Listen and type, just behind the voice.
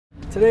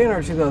Today in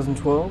our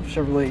 2012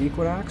 Chevrolet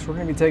Equinox, we're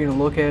going to be taking a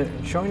look at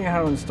and showing you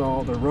how to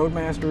install the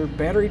Roadmaster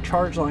Battery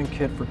Charge Line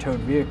kit for towed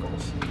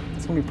vehicles.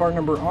 It's going to be part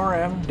number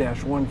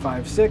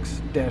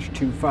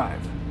RM-156-25.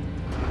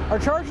 Our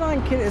charge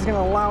line kit is going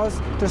to allow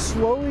us to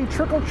slowly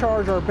trickle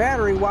charge our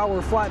battery while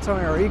we're flat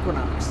towing our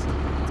Equinox.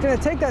 It's going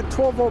to take that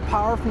 12-volt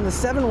power from the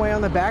 7-way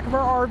on the back of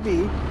our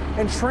RV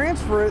and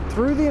transfer it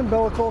through the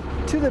umbilical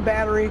to the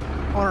battery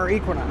on our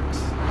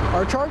Equinox.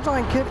 Our charge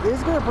line kit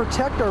is going to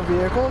protect our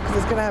vehicle because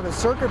it's going to have a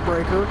circuit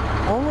breaker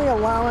only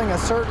allowing a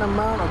certain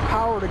amount of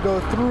power to go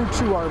through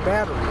to our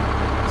battery.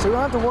 So we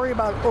don't have to worry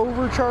about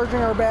overcharging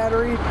our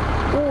battery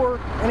or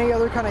any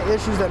other kind of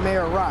issues that may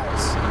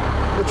arise.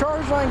 The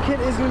charge line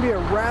kit is going to be a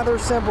rather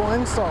simple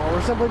install.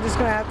 We're simply just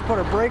going to have to put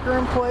a breaker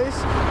in place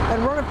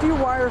and run a few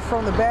wires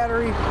from the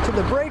battery to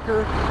the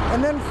breaker,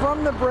 and then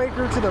from the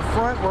breaker to the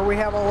front where we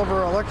have all of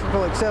our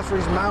electrical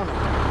accessories mounted.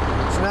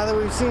 So now that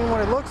we've seen what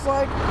it looks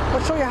like,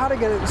 let's show you how to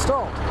get it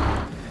installed.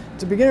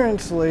 To begin our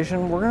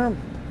installation, we're going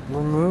to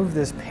remove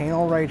this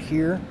panel right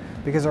here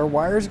because our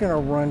wire is going to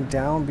run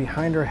down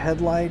behind our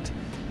headlight,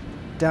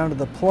 down to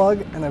the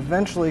plug, and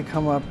eventually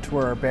come up to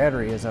where our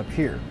battery is up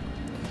here.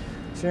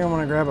 So you're going to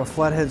want to grab a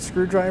flathead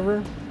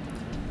screwdriver.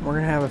 We're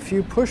going to have a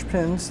few push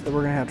pins that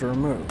we're going to have to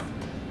remove. There's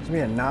going to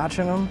be a notch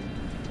in them.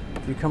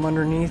 If you come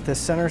underneath the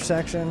center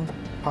section,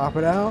 pop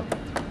it out,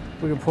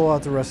 we can pull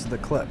out the rest of the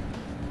clip.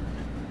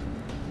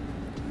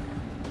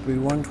 We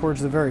one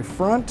towards the very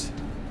front,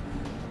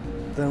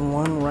 then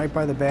one right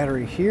by the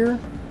battery here,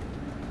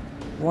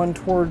 one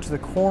towards the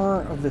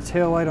corner of the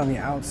taillight on the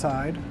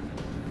outside.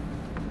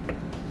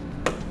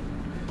 So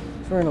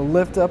we're going to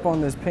lift up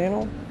on this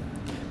panel.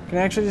 You can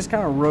actually just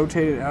kind of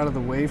rotate it out of the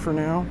way for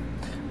now,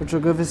 which will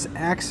give us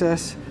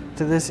access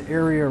to this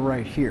area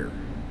right here.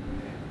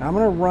 Now I'm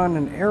going to run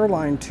an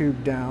airline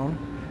tube down,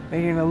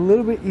 making it a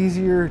little bit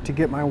easier to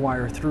get my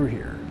wire through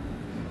here.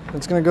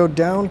 It's going to go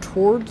down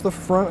towards the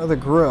front of the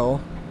grill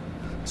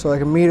so I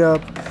can meet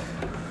up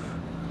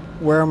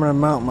where I'm going to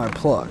mount my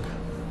plug.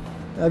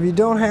 Now, if you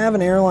don't have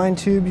an airline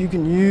tube, you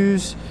can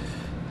use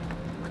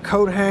a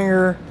coat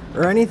hanger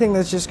or anything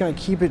that's just going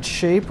to keep its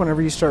shape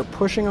whenever you start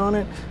pushing on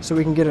it, so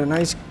we can get a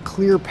nice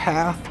clear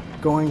path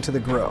going to the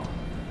grill.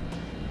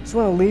 Just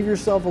want to leave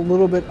yourself a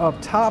little bit up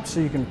top so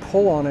you can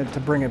pull on it to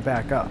bring it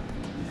back up.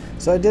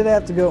 So I did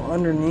have to go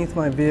underneath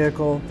my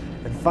vehicle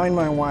and find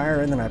my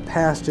wire, and then I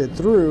passed it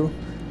through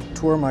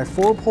to where my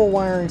 4-pole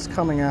wiring's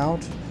coming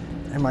out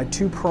and my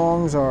 2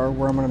 prongs are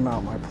where I'm going to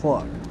mount my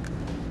plug.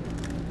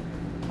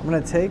 I'm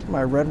going to take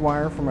my red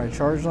wire from my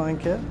charge line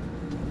kit,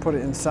 put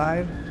it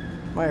inside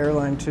my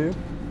airline tube.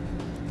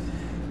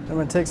 I'm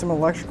going to take some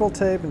electrical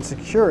tape and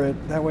secure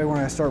it. That way when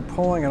I start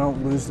pulling, I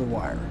don't lose the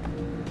wire.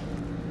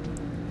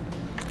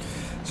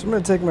 So I'm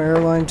going to take my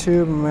airline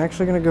tube. I'm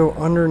actually going to go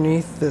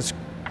underneath this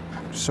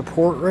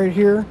support right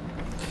here,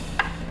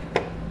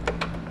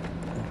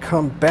 and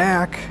come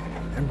back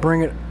and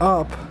bring it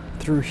up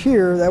through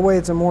here. That way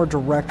it's a more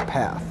direct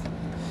path.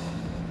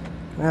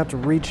 You're going to have to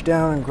reach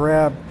down and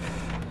grab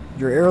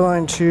your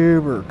airline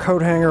tube or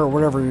coat hanger or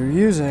whatever you're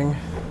using,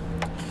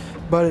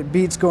 but it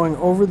beats going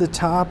over the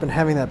top and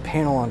having that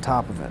panel on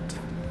top of it.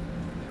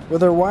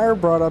 With our wire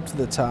brought up to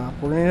the top,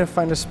 we're going to need to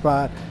find a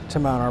spot to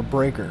mount our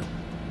breaker.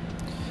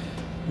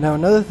 Now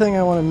another thing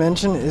I want to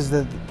mention is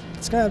that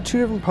it's going to have 2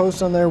 different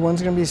posts on there.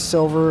 One's going to be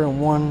silver and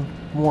one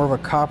more of a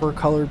copper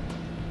colored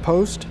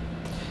post.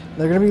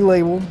 They're going to be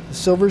labeled. The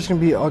silver is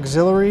going to be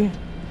auxiliary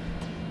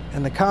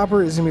and the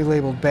copper is going to be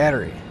labeled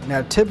battery.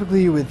 Now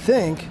typically you would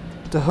think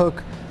to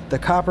hook the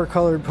copper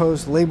colored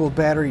post labeled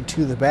battery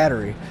to the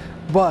battery,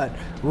 but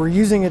we're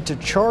using it to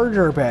charge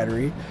our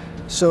battery,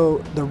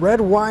 so the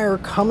red wire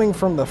coming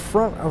from the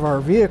front of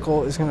our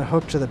vehicle is going to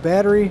hook to the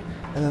battery,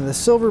 and then the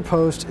silver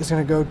post is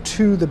going to go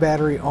to the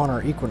battery on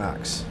our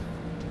Equinox.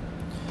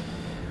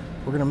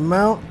 We're going to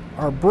mount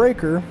our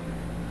breaker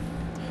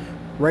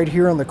right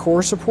here on the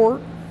core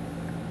support.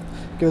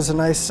 Give us a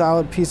nice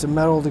solid piece of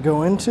metal to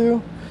go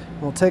into.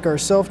 We'll take our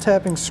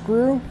self-tapping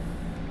screw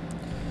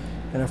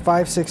and a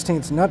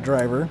 5/16 nut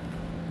driver,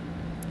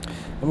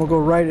 and we'll go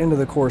right into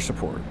the core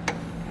support.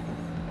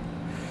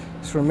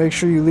 So make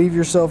sure you leave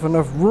yourself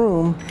enough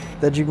room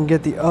that you can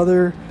get the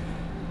other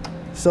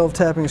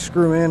self-tapping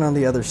screw in on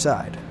the other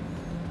side.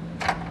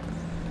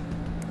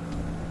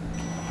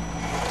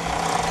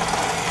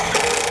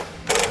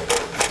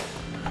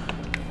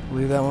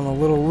 Leave that one a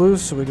little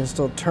loose so we can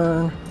still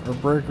turn our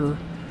breaker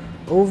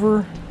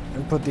over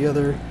and put the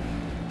other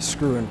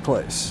screw in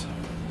place.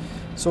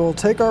 So we'll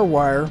take our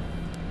wire,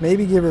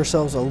 maybe give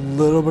ourselves a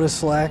little bit of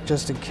slack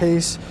just in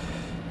case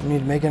we need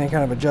to make any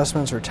kind of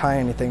adjustments or tie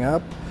anything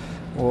up.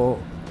 We'll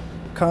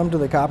come to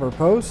the copper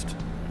post.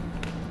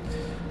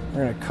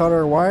 We're going to cut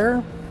our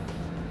wire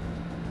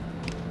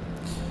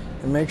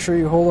and make sure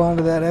you hold on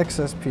to that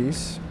excess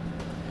piece.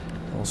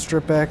 We'll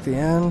strip back the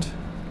end.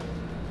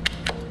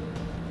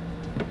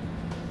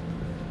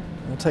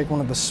 We'll take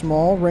one of the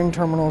small ring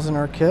terminals in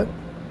our kit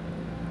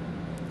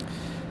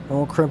and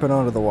we'll crimp it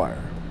onto the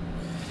wire.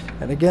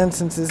 And again,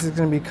 since this is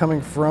going to be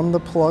coming from the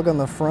plug on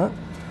the front,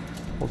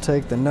 we'll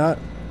take the nut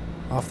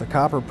off the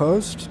copper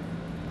post.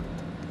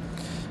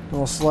 And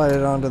we'll slide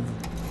it onto the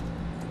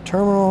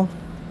terminal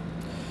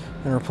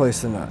and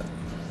replace the nut.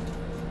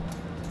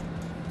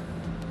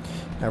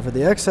 Now for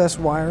the excess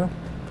wire,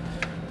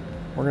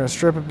 we're going to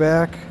strip it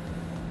back,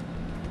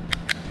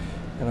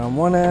 and on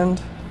one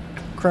end,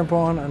 crimp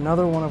on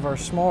another one of our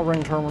small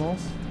ring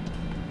terminals.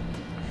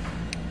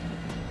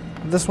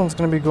 This one's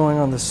going to be going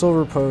on the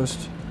silver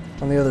post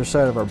on the other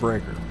side of our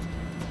breaker.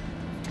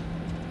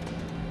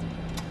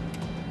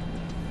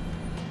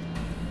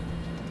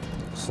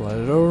 Slide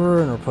it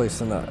over and replace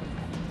the nut.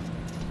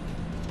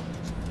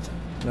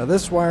 Now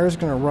this wire is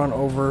going to run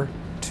over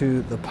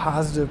to the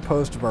positive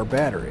post of our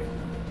battery.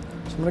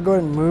 So I'm going to go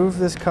ahead and move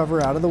this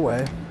cover out of the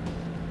way.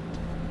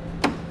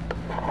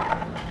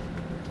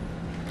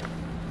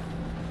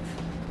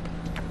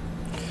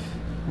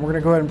 We're going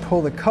to go ahead and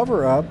pull the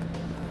cover up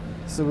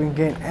so we can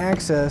gain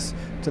access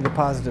to the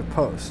positive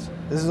post.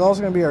 This is also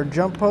going to be our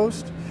jump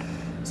post.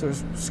 So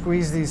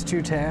squeeze these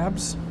two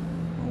tabs,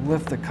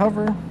 lift the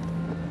cover,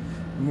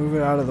 move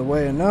it out of the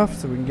way enough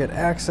so we can get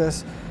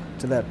access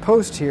to that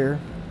post here.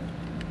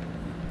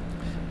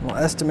 We'll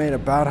estimate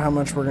about how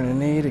much we're going to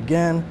need.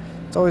 Again,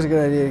 it's always a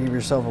good idea to give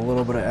yourself a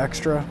little bit of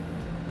extra.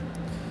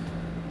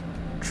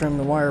 Trim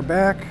the wire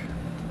back,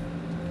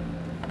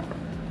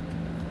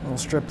 and we'll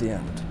strip the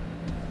end.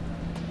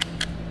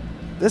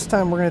 This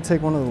time we're going to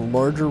take one of the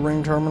larger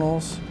ring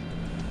terminals,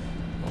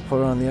 we'll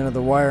put it on the end of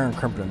the wire and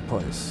crimp it in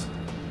place.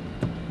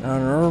 Now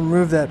in order to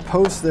remove that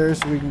post there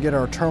so we can get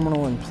our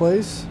terminal in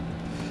place,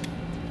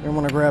 you're going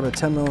to want to grab a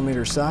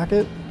 10mm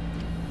socket.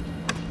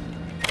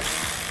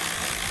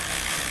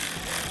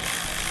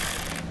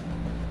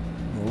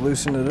 We'll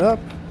loosen it up.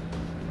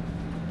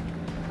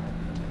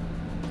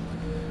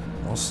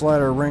 We'll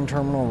slide our ring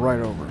terminal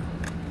right over.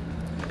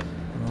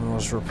 And we'll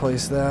just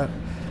replace that.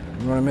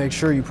 You want to make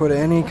sure you put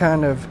any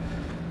kind of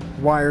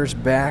wires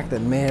back that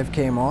may have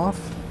came off.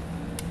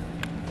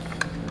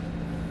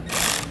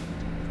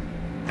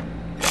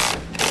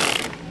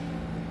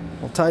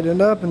 We'll tighten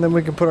it up and then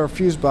we can put our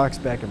fuse box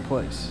back in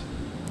place.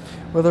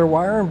 With our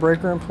wire and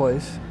breaker in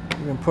place,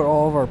 we can put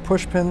all of our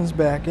push pins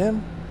back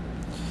in.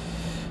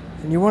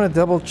 And you want to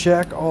double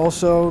check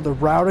also the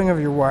routing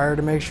of your wire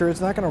to make sure it's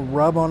not going to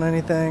rub on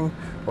anything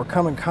or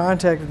come in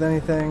contact with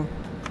anything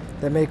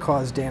that may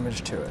cause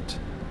damage to it.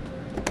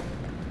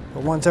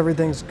 But once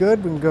everything's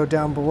good, we can go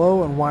down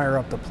below and wire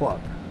up the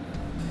plug.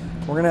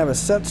 We're going to have a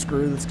set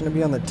screw that's going to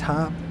be on the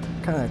top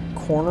kind of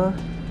corner.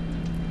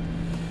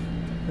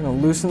 We're going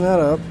to loosen that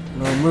up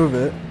and remove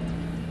it.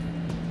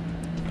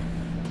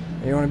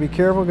 And you want to be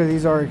careful because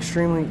these are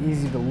extremely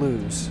easy to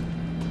lose.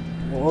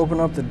 We'll open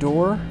up the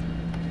door,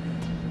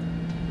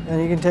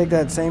 and you can take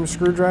that same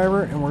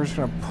screwdriver and we're just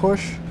going to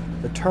push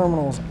the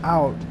terminals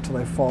out till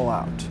they fall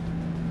out.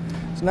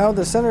 So now with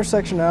the center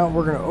section out,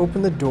 we're going to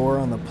open the door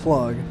on the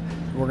plug.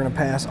 We're going to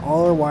pass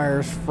all our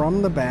wires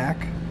from the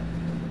back.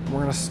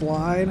 We're going to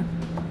slide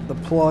the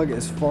plug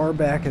as far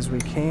back as we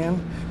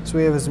can so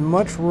we have as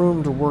much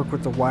room to work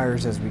with the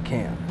wires as we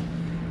can.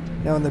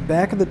 Now in the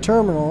back of the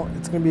terminal,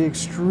 it's going to be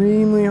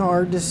extremely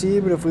hard to see,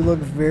 but if we look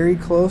very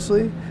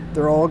closely,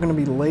 they're all going to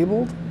be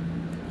labeled.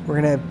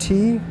 We're going to have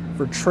T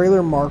for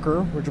trailer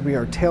marker, which will be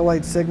our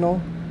taillight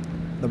signal,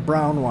 the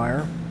brown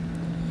wire.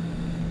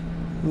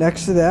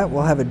 Next to that,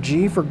 we'll have a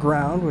G for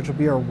ground, which will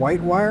be our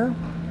white wire.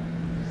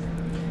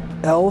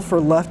 L for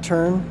left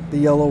turn, the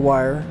yellow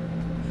wire.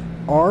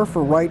 R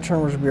for right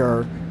turn, which will be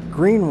our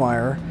green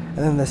wire. And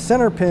then the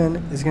center pin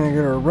is going to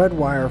get our red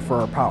wire for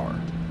our power.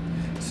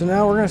 So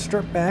now we're going to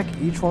strip back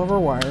each one of our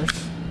wires.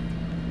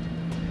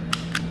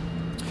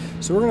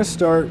 So we're going to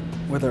start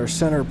with our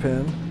center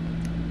pin.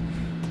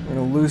 We're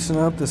going to loosen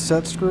up the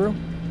set screw.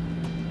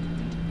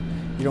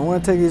 You don't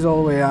want to take these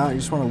all the way out, you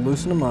just want to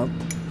loosen them up.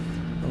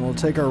 And we'll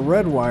take our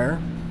red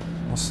wire,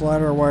 we'll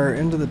slide our wire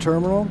into the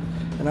terminal.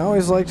 And I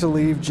always like to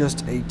leave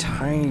just a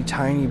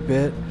tiny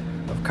bit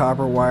of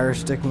copper wire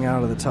sticking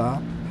out of the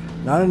top.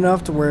 Not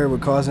enough to where it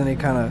would cause any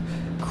kind of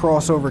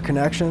crossover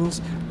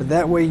connections, but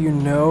that way you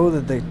know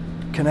that the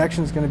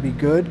connection is going to be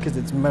good because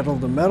it's metal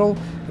to metal,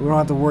 and we don't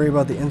have to worry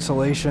about the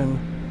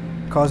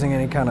insulation causing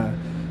any kind of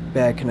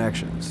bad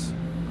connections.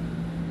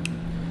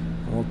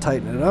 And we'll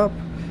tighten it up,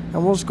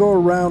 and we'll just go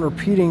around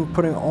repeating,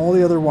 putting all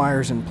the other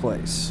wires in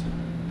place.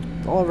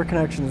 With all of our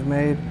connections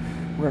made,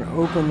 we're going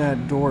to open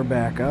that door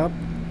back up.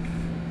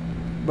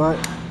 But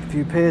if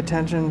you pay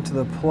attention to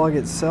the plug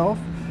itself,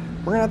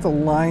 we're going to have to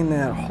line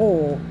that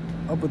hole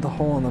up with the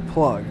hole in the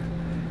plug.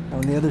 Now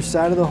on the other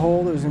side of the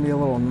hole, there's going to be a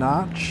little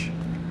notch.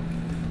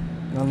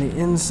 And on the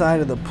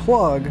inside of the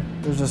plug,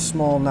 there's a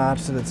small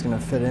notch that it's going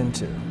to fit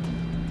into.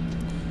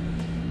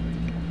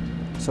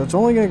 So it's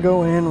only going to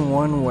go in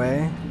one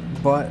way,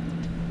 but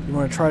you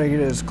want to try to get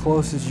it as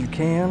close as you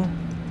can.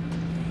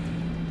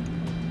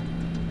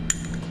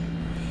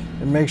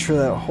 And make sure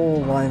that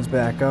hole lines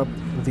back up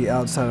with the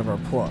outside of our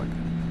plug.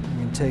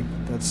 You can take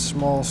that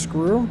small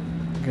screw,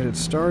 get it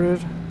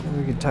started, and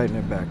we can tighten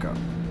it back up.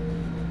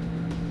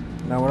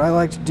 Now what I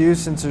like to do,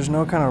 since there's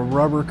no kind of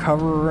rubber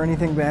cover or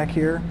anything back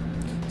here,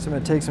 is I'm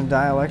going to take some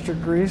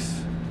dielectric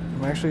grease,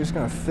 I'm actually just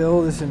going to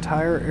fill this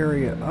entire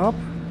area up.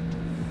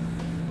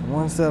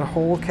 Once that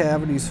whole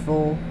cavity is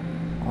full,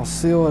 I'll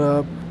seal it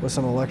up with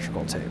some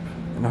electrical tape.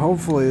 And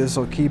hopefully this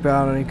will keep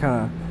out any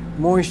kind of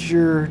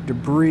moisture,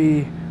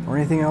 debris, or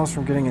anything else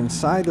from getting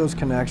inside those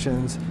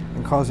connections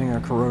and causing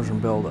a corrosion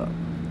buildup.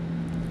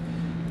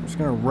 I'm just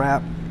going to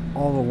wrap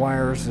all the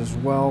wires as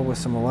well with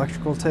some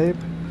electrical tape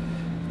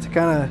to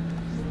kind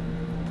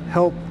of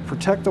help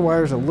protect the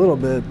wires a little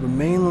bit, but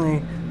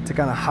mainly to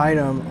kind of hide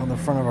them on the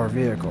front of our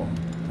vehicle.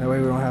 That way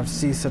we don't have to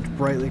see such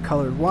brightly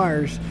colored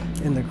wires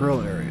in the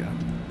grill area.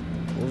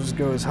 We'll just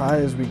go as high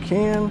as we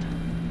can.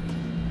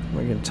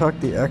 We can tuck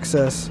the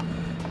excess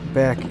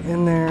back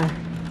in there,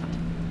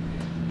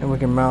 and we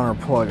can mount our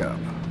plug up.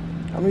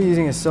 I'm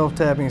using a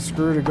self-tapping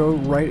screw to go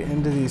right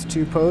into these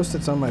two posts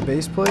that's on my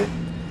base plate.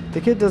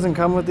 The kit doesn't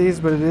come with these,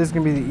 but it is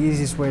going to be the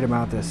easiest way to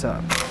mount this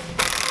up.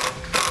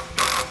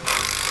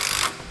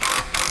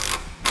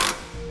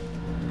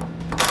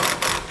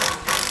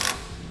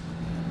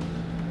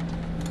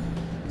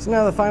 So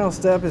now the final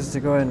step is to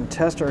go ahead and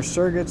test our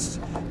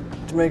circuits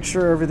to make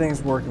sure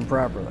everything's working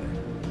properly.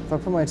 If I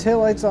put my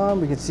taillights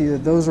on, we can see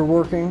that those are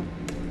working,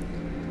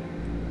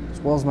 as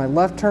well as my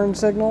left turn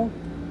signal,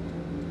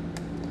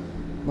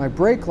 my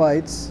brake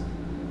lights,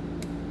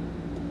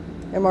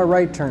 and my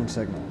right turn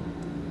signal.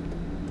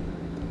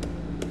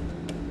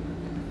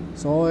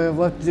 So all we have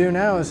left to do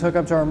now is hook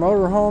up to our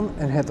motorhome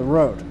and hit the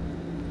road.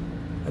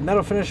 And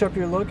that'll finish up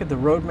your look at the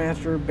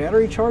Roadmaster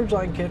Battery Charge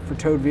Line Kit for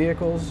towed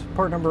vehicles,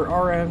 part number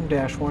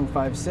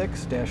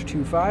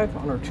RM-156-25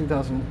 on our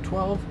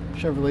 2012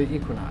 Chevrolet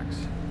Equinox.